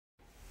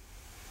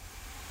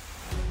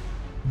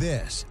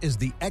This is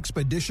the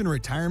Expedition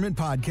Retirement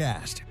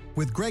Podcast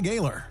with Greg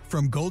Ayler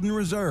from Golden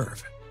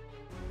Reserve.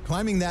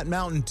 Climbing that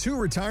mountain to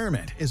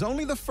retirement is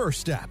only the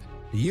first step.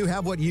 Do you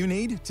have what you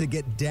need to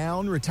get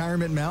down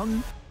Retirement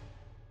Mountain?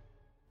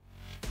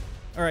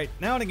 All right,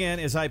 now and again,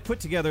 as I put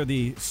together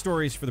the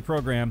stories for the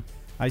program,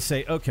 I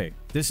say, okay,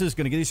 this is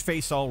going to get his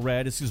face all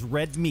red. This is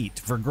red meat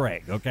for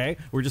Greg, okay?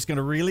 We're just going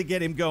to really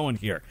get him going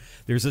here.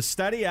 There's a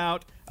study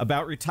out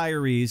about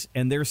retirees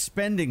and their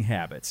spending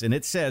habits, and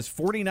it says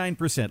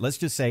 49%, let's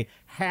just say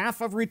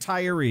half of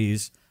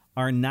retirees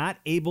are not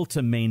able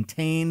to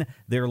maintain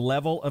their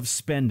level of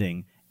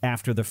spending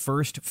after the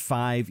first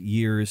 5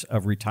 years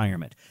of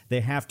retirement. They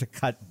have to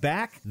cut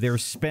back their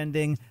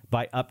spending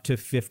by up to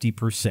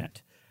 50%.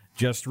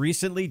 Just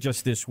recently,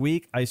 just this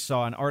week, I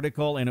saw an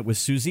article, and it was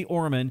Susie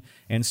Orman,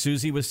 and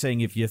Susie was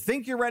saying, if you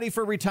think you're ready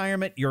for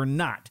retirement, you're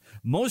not.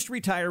 Most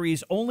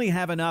retirees only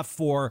have enough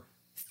for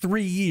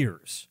 3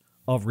 years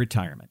of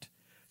retirement.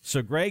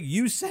 So, Greg,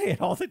 you say it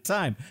all the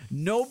time.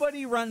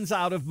 Nobody runs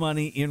out of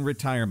money in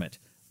retirement.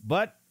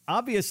 But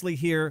obviously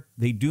here,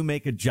 they do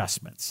make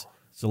adjustments.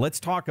 So let's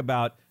talk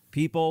about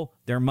people,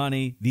 their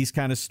money, these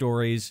kind of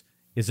stories.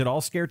 Is it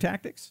all scare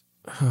tactics?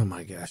 Oh,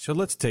 my gosh. So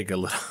let's take a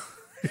little...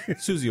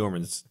 Susie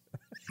Orman's...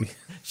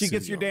 She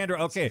gets your dander.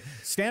 Okay,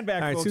 stand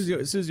back, all right,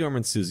 folks. Susie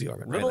Orman's Susie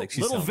Orman. Little, right?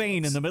 little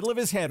vein in the middle of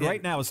his head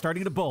right now is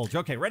starting to bulge.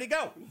 Okay, ready,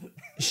 go.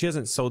 She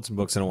hasn't sold some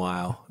books in a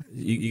while.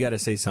 You got to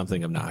say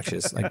something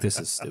obnoxious. Like, this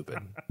is stupid.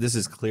 This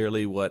is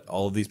clearly what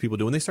all of these people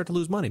do when they start to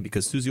lose money,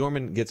 because Susie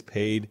Orman gets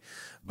paid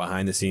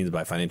behind the scenes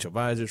by financial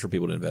advisors for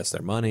people to invest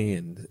their money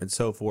and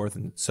so forth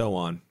and so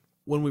on.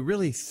 When we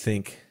really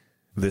think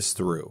this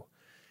through,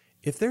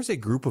 if there's a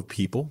group of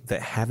people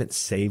that haven't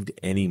saved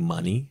any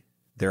money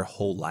their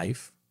whole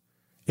life,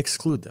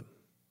 exclude them.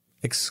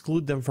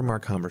 Exclude them from our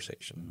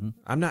conversation. Mm-hmm.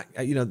 I'm not,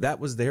 that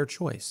was their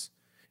choice.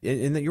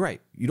 And you're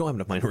right. You don't have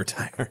enough money to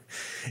retire.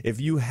 If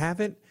you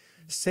haven't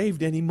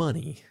saved any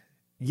money,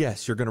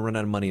 yes, you're going to run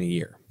out of money in a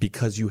year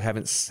because you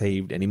haven't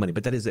saved any money.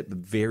 But that is a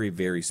very,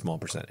 very small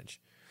percentage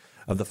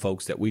of the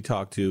folks that we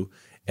talk to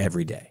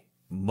every day.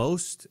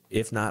 Most,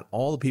 if not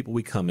all the people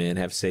we come in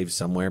have saved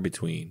somewhere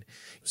between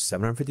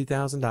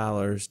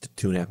 $750,000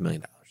 to $2.5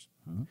 million.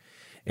 Mm-hmm.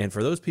 And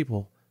for those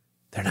people,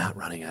 they're not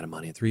running out of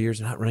money in 3 years.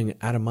 They're not running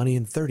out of money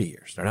in 30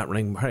 years. They're not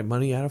running out of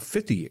money out of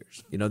 50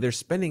 years. Their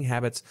spending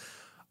habits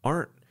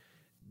aren't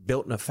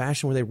built in a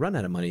fashion where they run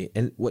out of money.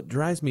 And what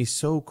drives me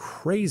so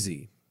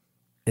crazy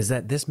is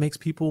that this makes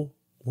people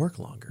work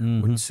longer.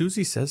 Mm-hmm. When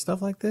Susie says stuff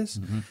like this,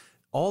 mm-hmm.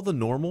 all the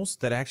normals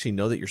that actually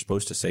know that you're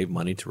supposed to save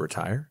money to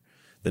retire,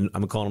 then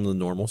I'm calling them the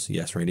normals.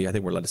 Yes, Randy, I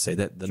think we're allowed to say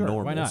that. The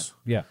normals. Why not?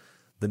 Yeah.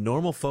 The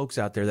normal folks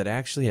out there that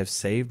actually have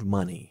saved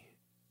money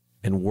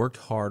and worked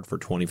hard for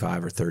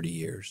 25 or 30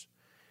 years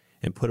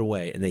and put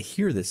away, and they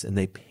hear this and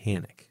they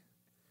panic.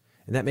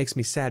 And that makes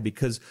me sad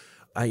because,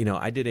 I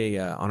did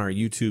on our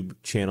YouTube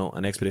channel,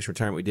 on Expedition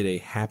Retirement, we did a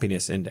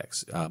happiness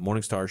index.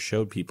 Morningstar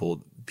showed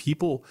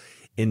people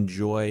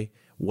enjoy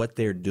what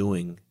they're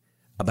doing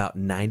about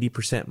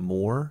 90%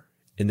 more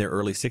in their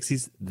early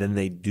 60s than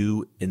they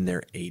do in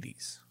their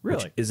 80s.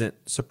 Really? Which isn't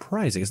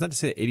surprising. It's not to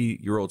say that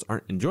 80-year-olds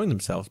aren't enjoying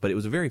themselves, but it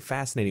was a very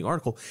fascinating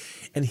article.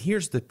 And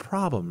here's the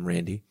problem,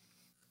 Randy.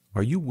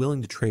 Are you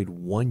willing to trade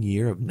 1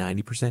 year of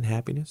 90%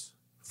 happiness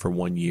for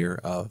 1 year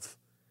of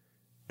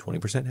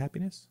 20%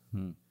 happiness?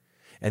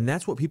 And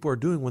that's what people are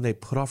doing when they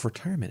put off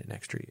retirement an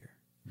extra year.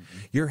 Mm-hmm.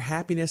 Your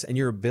happiness and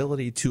your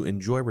ability to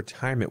enjoy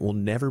retirement will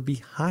never be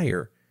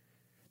higher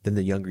than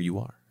the younger you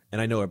are. And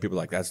I know people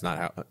are like, that's not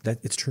how,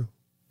 it's true.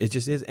 It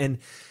just is. And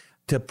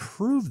to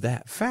prove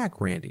that fact,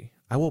 Randy,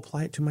 I will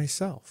apply it to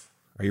myself.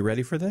 Are you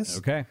ready for this?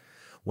 Okay.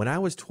 When I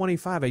was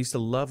 25, I used to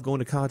love going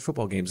to college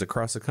football games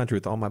across the country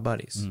with all my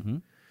buddies. Mm-hmm.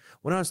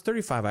 When I was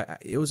 35,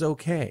 it was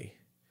okay.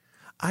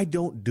 I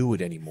don't do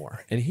it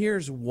anymore. And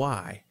here's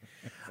why.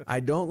 I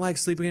don't like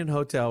sleeping in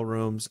hotel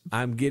rooms.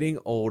 I'm getting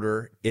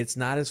older. It's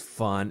not as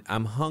fun.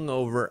 I'm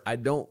hungover. I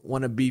don't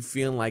want to be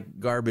feeling like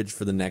garbage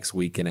for the next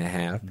week and a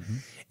half. Mm-hmm.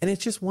 And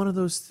it's just one of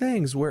those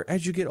things where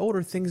as you get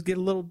older, things get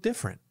a little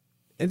different.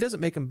 It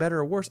doesn't make them better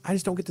or worse. I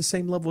just don't get the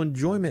same level of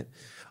enjoyment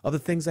of the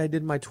things I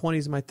did in my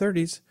 20s and my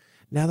 30s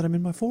now that I'm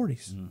in my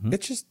 40s. Mm-hmm.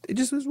 It just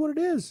is what it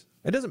is.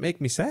 It doesn't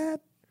make me sad.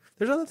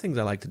 There's other things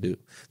I like to do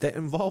that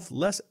involve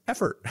less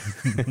effort.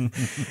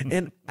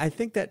 And I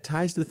think that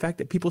ties to the fact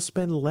that people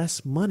spend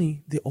less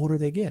money the older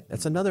they get.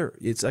 That's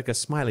it's like a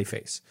smiley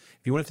face.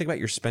 If you want to think about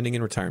your spending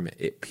in retirement,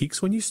 it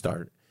peaks when you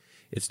start,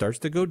 it starts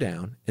to go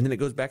down, and then it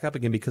goes back up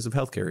again because of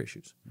healthcare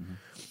issues. Mm-hmm.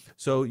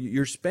 So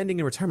your spending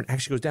in retirement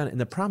actually goes down. And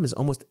the problem is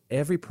almost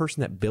every person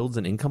that builds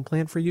an income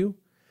plan for you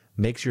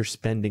makes your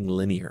spending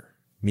linear,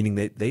 meaning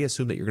that they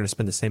assume that you're going to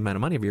spend the same amount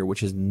of money every year,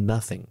 which is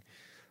nothing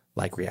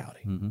like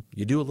reality. Mm-hmm.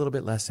 You do a little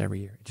bit less every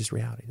year. It's just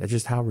reality. That's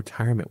just how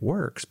retirement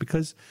works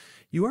because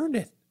you earned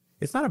it.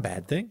 It's not a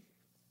bad thing.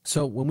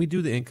 So when we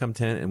do the income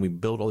tent and we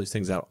build all these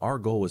things out, our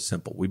goal was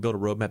simple. We built a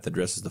roadmap that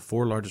addresses the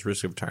 4 largest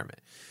risks of retirement: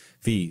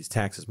 fees,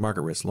 taxes,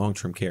 market risk,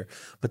 long-term care.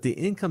 But the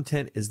income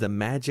tent is the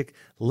magic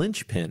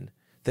linchpin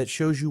that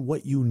shows you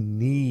what you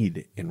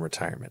need in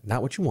retirement.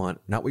 Not what you want,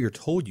 not what you're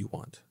told you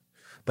want,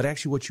 but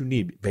actually what you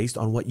need based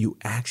on what you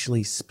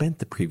actually spent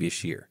the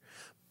previous year,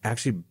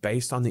 actually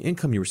based on the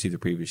income you received the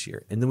previous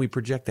year. And then we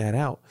project that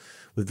out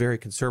with very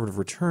conservative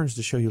returns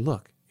to show you,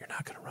 look, you're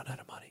not going to run out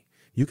of money.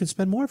 You can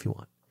spend more if you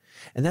want.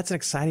 And that's an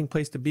exciting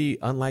place to be,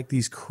 unlike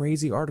these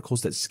crazy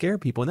articles that scare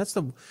people. And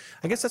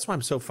I guess that's why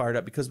I'm so fired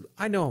up, because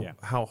I know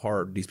how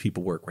hard these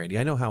people work, Randy.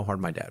 I know how hard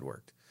my dad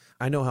worked.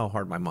 I know how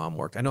hard my mom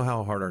worked. I know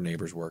how hard our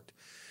neighbors worked.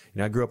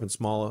 I grew up in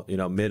small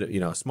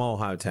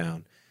Ohio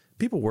town.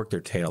 People work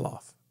their tail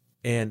off,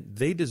 and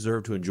they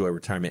deserve to enjoy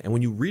retirement. And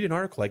when you read an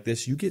article like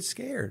this, you get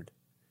scared.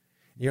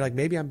 And you're like,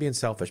 maybe I'm being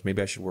selfish.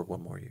 Maybe I should work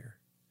one more year.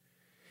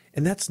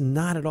 And that's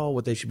not at all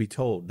what they should be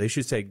told. They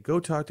should say, go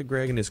talk to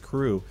Greg and his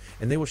crew,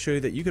 and they will show you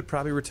that you could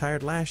probably retire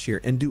last year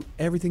and do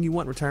everything you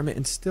want in retirement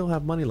and still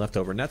have money left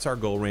over. And that's our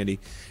goal, Randy,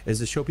 is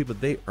to show people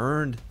they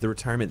earned the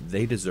retirement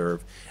they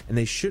deserve, and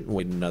they shouldn't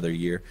wait another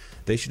year.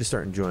 They should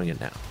start enjoying it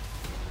now.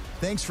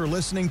 Thanks for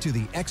listening to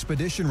the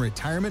Expedition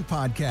Retirement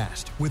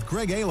Podcast with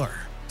Greg Ayler.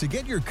 To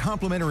get your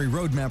complimentary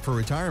roadmap for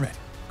retirement,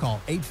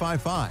 call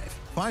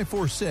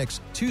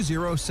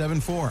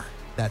 855-546-2074.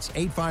 That's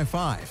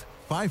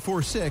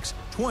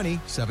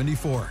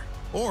 855-546-2074.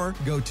 Or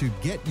go to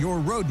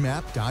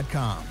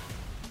getyourroadmap.com.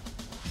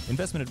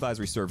 Investment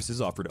advisory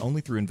services offered only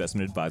through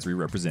investment advisory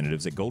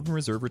representatives at Golden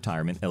Reserve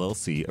Retirement,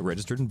 LLC, a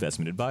registered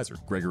investment advisor.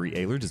 Gregory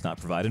Ayler does not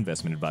provide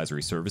investment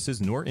advisory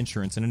services nor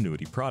insurance and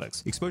annuity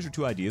products. Exposure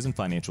to ideas and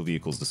financial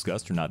vehicles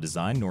discussed are not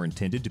designed nor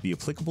intended to be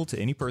applicable to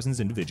any person's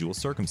individual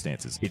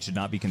circumstances. It should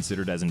not be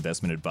considered as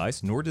investment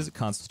advice, nor does it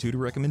constitute a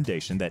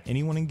recommendation that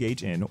anyone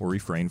engage in or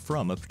refrain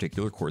from a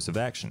particular course of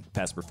action.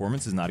 Past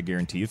performance is not a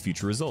guarantee of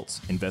future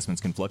results.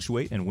 Investments can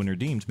fluctuate, and when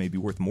redeemed may be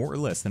worth more or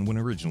less than when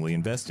originally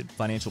invested.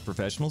 Financial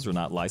professionals are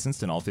not licensed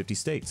in all 50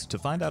 states. To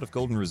find out if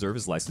Golden Reserve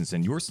is licensed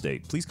in your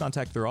state, please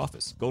contact their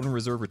office. Golden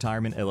Reserve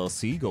Retirement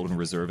LLC, Golden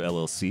Reserve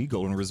LLC,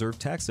 Golden Reserve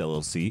Tax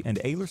LLC, and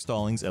Ayler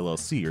Stallings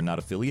LLC are not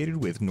affiliated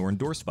with nor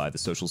endorsed by the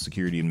Social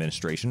Security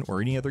Administration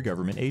or any other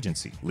government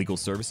agency. Legal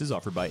services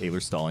offered by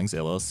Ayler Stallings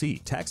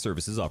LLC. Tax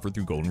services offered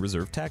through Golden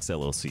Reserve Tax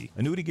LLC.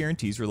 Annuity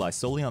guarantees rely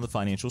solely on the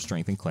financial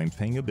strength and claims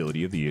paying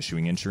ability of the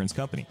issuing insurance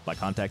company. By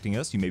contacting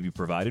us, you may be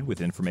provided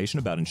with information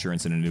about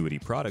insurance and annuity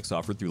products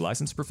offered through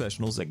licensed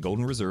professionals at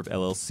Golden Reserve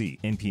LLC.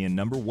 NPN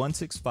number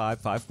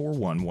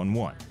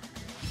 165541111.